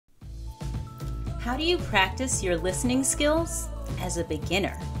How do you practice your listening skills as a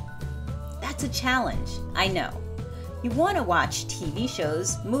beginner? That's a challenge, I know. You want to watch TV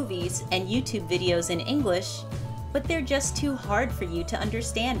shows, movies, and YouTube videos in English, but they're just too hard for you to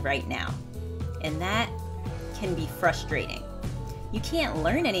understand right now. And that can be frustrating. You can't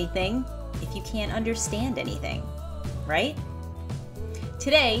learn anything if you can't understand anything, right?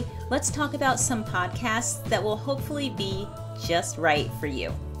 Today, let's talk about some podcasts that will hopefully be just right for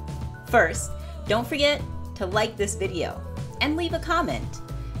you. First, don't forget to like this video and leave a comment.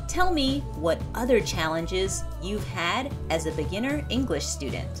 Tell me what other challenges you've had as a beginner English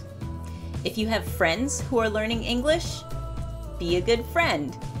student. If you have friends who are learning English, be a good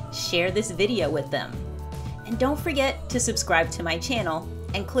friend. Share this video with them. And don't forget to subscribe to my channel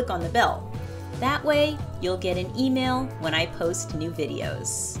and click on the bell. That way, you'll get an email when I post new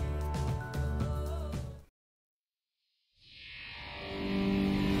videos.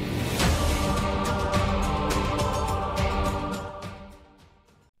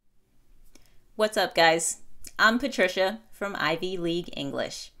 What's up, guys? I'm Patricia from Ivy League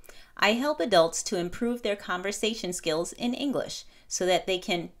English. I help adults to improve their conversation skills in English so that they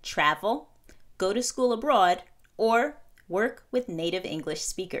can travel, go to school abroad, or work with native English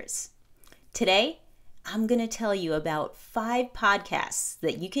speakers. Today, I'm going to tell you about 5 podcasts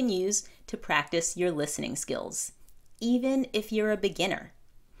that you can use to practice your listening skills, even if you're a beginner.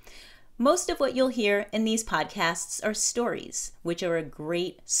 Most of what you'll hear in these podcasts are stories, which are a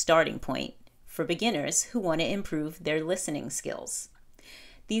great starting point for beginners who want to improve their listening skills.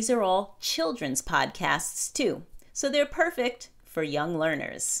 These are all children's podcasts too, so they're perfect for young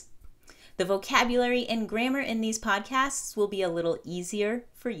learners. The vocabulary and grammar in these podcasts will be a little easier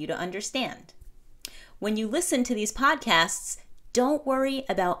for you to understand. When you listen to these podcasts, don't worry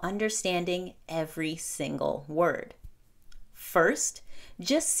about understanding every single word. First,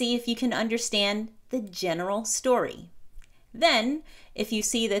 just see if you can understand the general story. Then, if you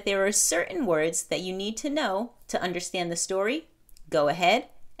see that there are certain words that you need to know to understand the story, go ahead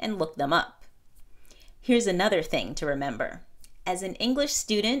and look them up. Here's another thing to remember. As an English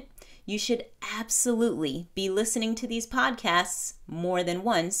student, you should absolutely be listening to these podcasts more than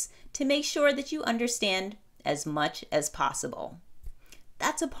once to make sure that you understand as much as possible.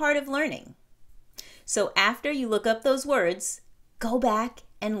 That's a part of learning. So after you look up those words, go back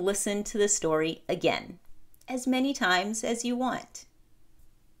and listen to the story again, as many times as you want.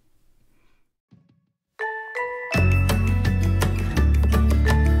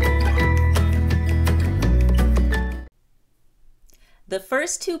 The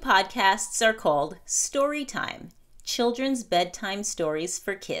first 2 podcasts are called Story Time, Children's Bedtime Stories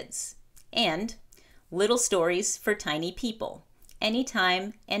for Kids, and Little Stories for Tiny People,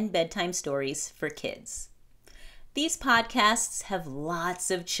 Anytime and Bedtime Stories for Kids. These podcasts have lots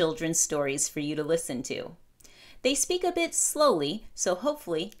of children's stories for you to listen to. They speak a bit slowly, so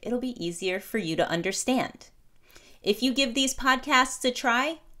hopefully it'll be easier for you to understand. If you give these podcasts a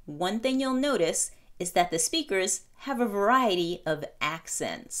try, one thing you'll notice is that the speakers have a variety of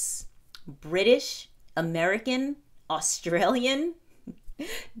accents. British, American, Australian.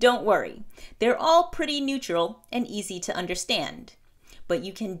 Don't worry, they're all pretty neutral and easy to understand, but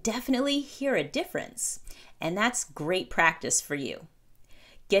you can definitely hear a difference, and that's great practice for you.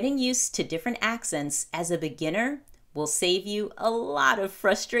 Getting used to different accents as a beginner will save you a lot of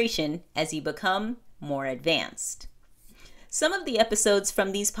frustration as you become more advanced. Some of the episodes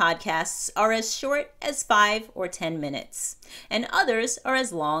from these podcasts are as short as 5 or 10 minutes, and others are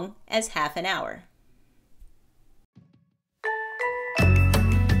as long as half an hour.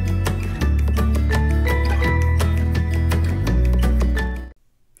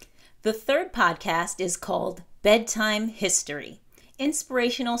 The third podcast is called Bedtime History,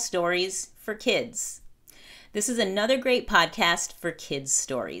 Inspirational Stories for Kids. This is another great podcast for kids'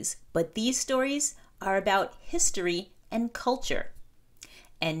 stories, but these stories are about history and culture,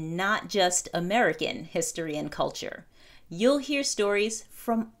 and not just American history and culture. You'll hear stories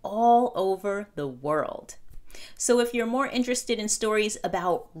from all over the world. So if you're more interested in stories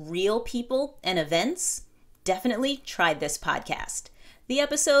about real people and events, definitely try this podcast. The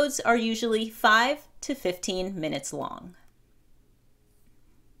episodes are usually 5 to 15 minutes long.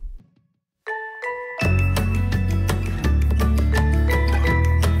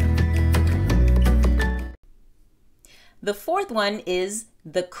 The fourth one is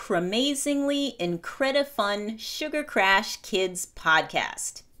the Cramazingly Incredifun Sugar Crash Kids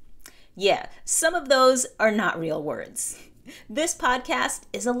podcast. Yeah, some of those are not real words. This podcast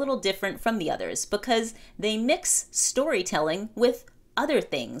is a little different from the others because they mix storytelling with other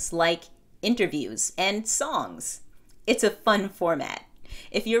things like interviews and songs. It's a fun format.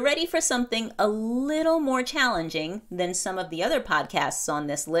 If you're ready for something a little more challenging than some of the other podcasts on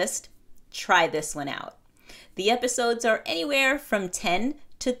this list, try this one out. The episodes are anywhere from 10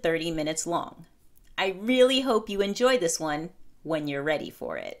 to 30 minutes long. I really hope you enjoy this one when you're ready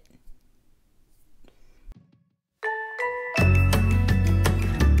for it.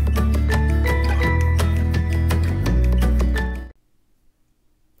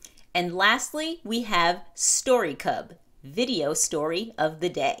 And lastly, we have Story Cub, video story of the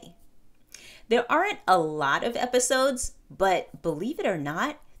day. There aren't a lot of episodes, but believe it or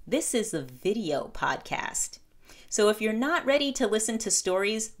not, this is a video podcast. So if you're not ready to listen to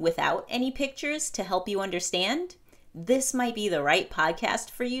stories without any pictures to help you understand, this might be the right podcast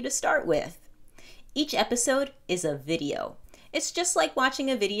for you to start with. Each episode is a video. It's just like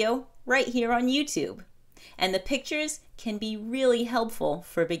watching a video right here on YouTube. And the pictures can be really helpful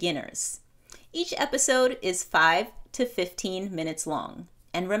for beginners. Each episode is 5 to 15 minutes long.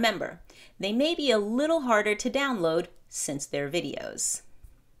 And remember, they may be a little harder to download since they're videos.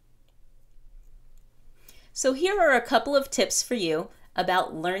 So here are a couple of tips for you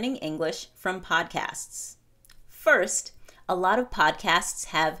about learning English from podcasts. First, a lot of podcasts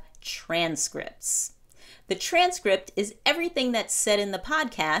have transcripts. The transcript is everything that's said in the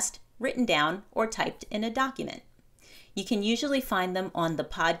podcast written down or typed in a document. You can usually find them on the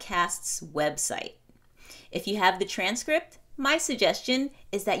podcast's website. If you have the transcript, my suggestion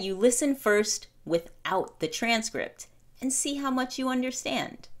is that you listen first without the transcript and see how much you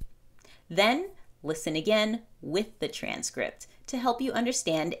understand. Then listen again with the transcript to help you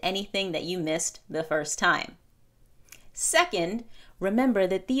understand anything that you missed the first time. Second, remember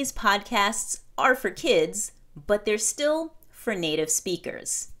that these podcasts are for kids, but they're still for native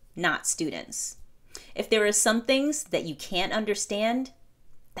speakers, not students. If there are some things that you can't understand,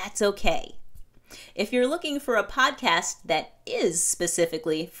 that's okay. If you're looking for a podcast that is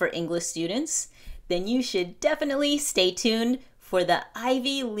specifically for English students, then you should definitely stay tuned for the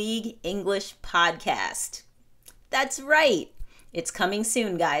Ivy League English podcast. That's right. It's coming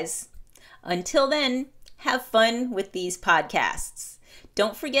soon, guys. Until then, have fun with these podcasts.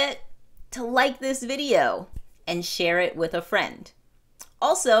 Don't forget to like this video and share it with a friend.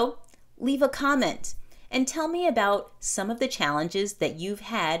 Also, leave a comment and tell me about some of the challenges that you've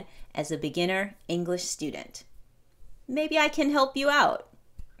had as a beginner English student. Maybe I can help you out.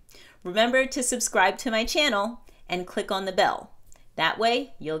 Remember to subscribe to my channel and click on the bell. That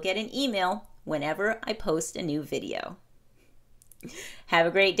way, you'll get an email whenever I post a new video. Have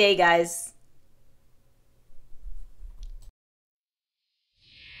a great day, guys.